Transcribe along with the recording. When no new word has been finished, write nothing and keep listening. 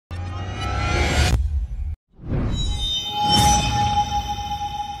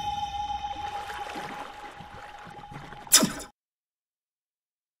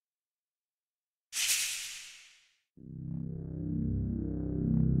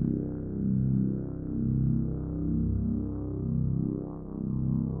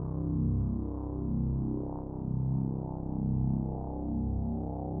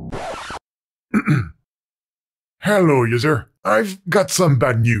Hello, user. I've got some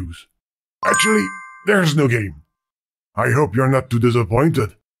bad news. Actually, there's no game. I hope you're not too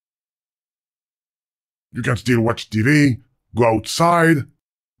disappointed. You can still watch TV, go outside,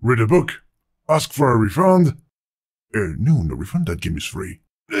 read a book, ask for a refund. No refund, that game is free.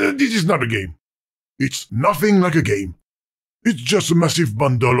 This is not a game. It's nothing like a game. It's just a massive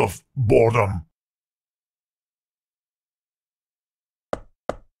bundle of boredom.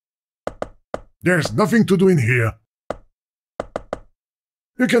 There's nothing to do in here.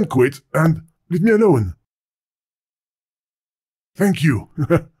 You can quit and leave me alone. Thank you.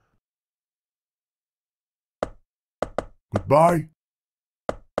 Goodbye.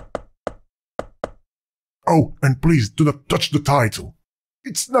 Oh, and please do not touch the title.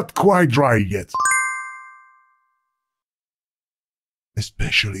 It's not quite dry yet.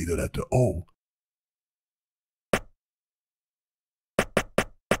 Especially the letter O.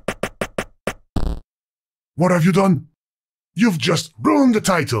 What have you done? You've just ruined the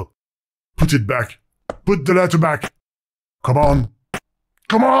title. Put it back. Put the letter back. Come on.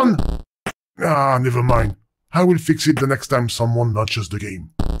 Come on! Ah, never mind. I will fix it the next time someone launches the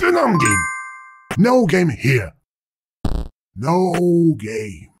game. The non-game. No game here. No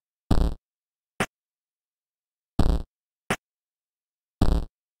game.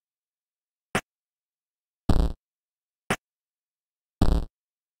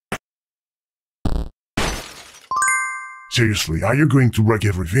 Seriously, are you going to wreck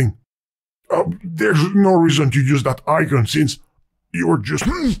everything? There's no reason to use that icon since you're just...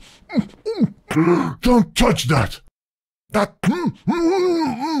 Don't touch that!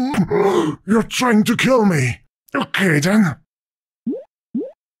 You're trying to kill me! Okay then.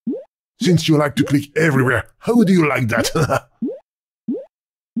 Since you like to click everywhere, how do you like that?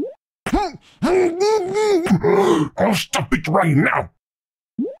 I'll stop it right now!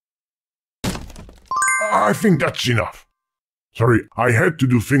 I think that's enough. Sorry, I had to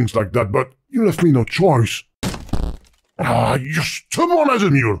do things like that, but you left me no choice. You're stubborn as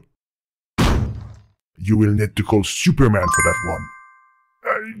a mule. You will need to call Superman for that one.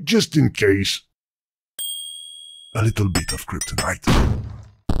 Just in case. A little bit of kryptonite.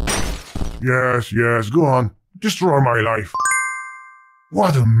 Yes, go on. Destroy my life.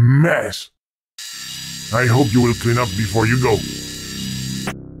 What a mess. I hope you will clean up before you go.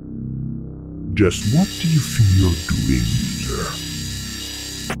 Just what do you think you're doing, user?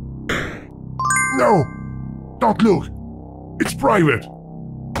 No! Don't look! It's private!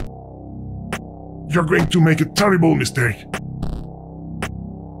 You're going to make a terrible mistake!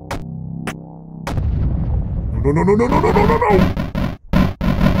 No!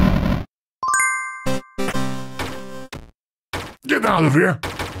 Get out of here!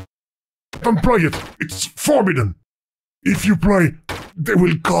 Don't play it! It's forbidden! If you play, they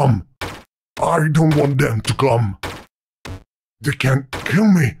will come! I don't want them to come. They can't kill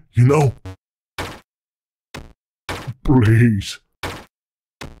me, you know. Please.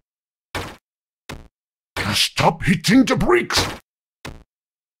 Stop hitting the bricks!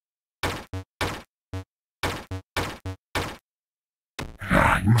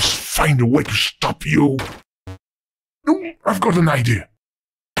 I must find a way to stop you. No, I've got an idea.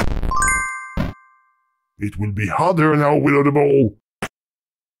 It will be harder now without a ball.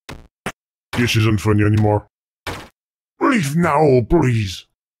 This isn't funny anymore. Leave now, please.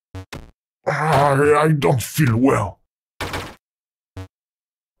 I don't feel well.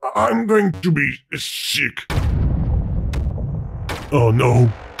 I'm going to be sick. Oh no.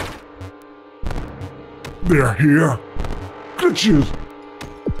 They're here. Glitches.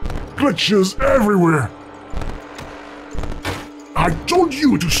 Glitches everywhere. I told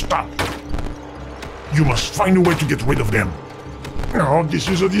you to stop. You must find a way to get rid of them. Oh, this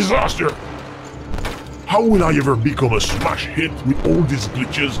is a disaster. How will I ever become a smash hit with all these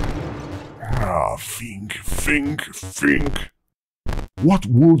glitches? Think. What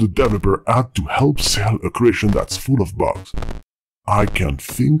would the developer add to help sell a creation that's full of bugs? I can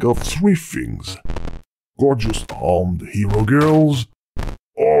think of 3 things. Gorgeous armed hero girls,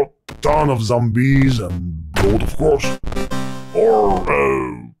 or ton of zombies and blood, of course, or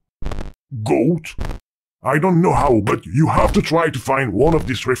goat. I don't know how, but you have to try to find one of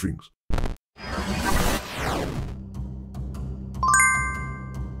these 3 things.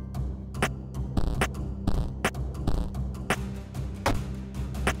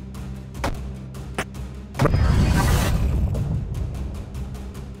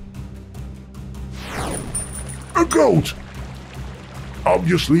 A goat!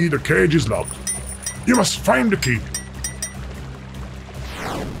 Obviously, the cage is locked. You must find the key.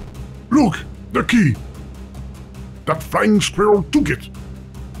 Look, the key. That flying squirrel took it.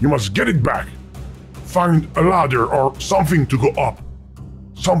 You must get it back. find a ladder or something to go up.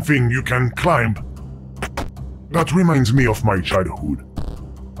 Something you can climb. That reminds me of my childhood.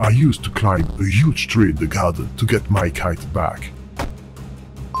 I used to climb a huge tree in the garden to get my kite back.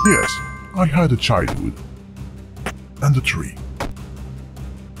 Yes, I had a childhood. And a tree.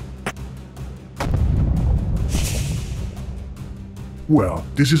 Well,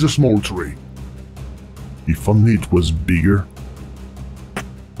 this is a small tree. If only it was bigger.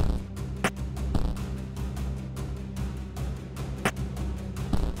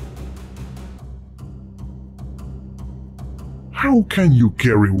 How can you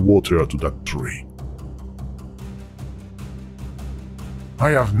carry water to that tree?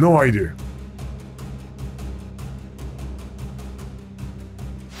 I have no idea.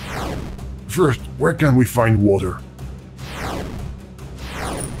 First, where can we find water?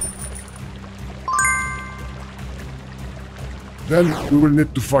 Then we will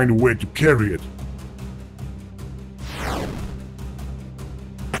need to find a way to carry it.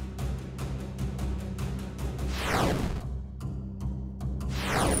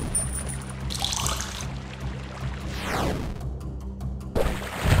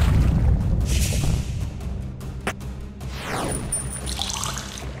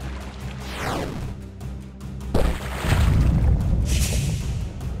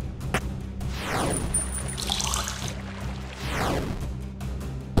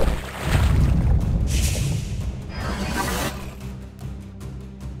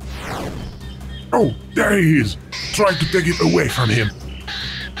 Oh, there he is! Try to take it away from him.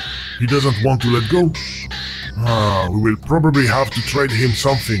 He doesn't want to let go. We will probably have to trade him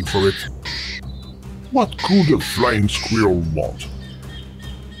something for it. What could a flying squirrel want?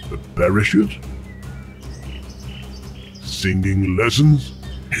 A parachute? Singing lessons?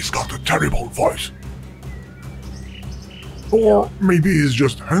 He's got a terrible voice. Or maybe he's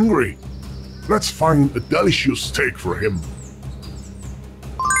just hungry. Let's find a delicious steak for him.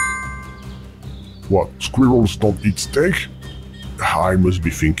 What, squirrels don't eat steak? I must be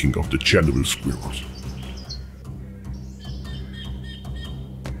thinking of the Chernobyl squirrels.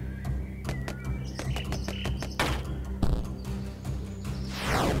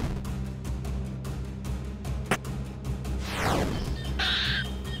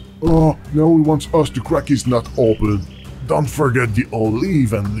 Oh, now he wants us to crack his nut open. Don't forget the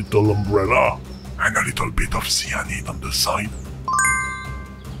olive and little umbrella. And a little bit of cyanide on the side.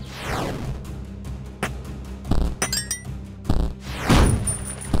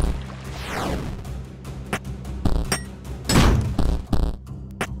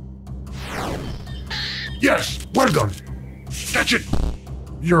 Yes, well done. Catch it.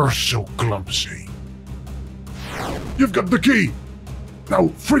 You're so clumsy. You've got the key. Now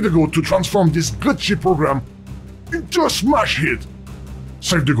free the goat to transform this glitchy program into a smash hit.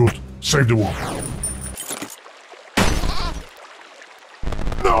 Save the goat. Save the world.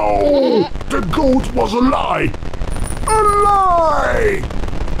 No! The goat was a lie! A lie!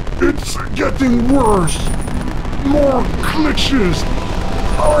 It's getting worse. More glitches.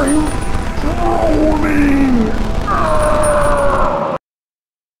 I'm rolling!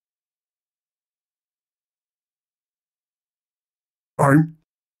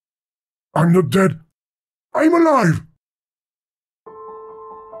 I'm not dead. I'm alive!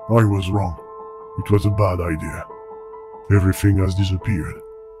 I was wrong. It was a bad idea. Everything has disappeared,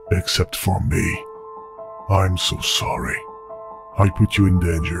 except for me. I'm so sorry. I put you in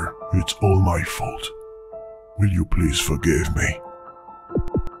danger. It's all my fault. Will you please forgive me?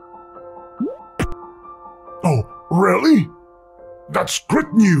 Oh, really? That's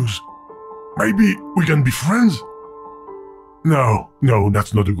great news! Maybe we can be friends? No,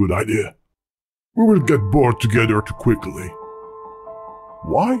 that's not a good idea. We will get bored together too quickly.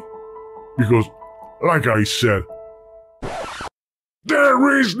 Why? Because, like I said,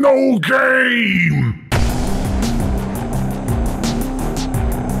 there is no game!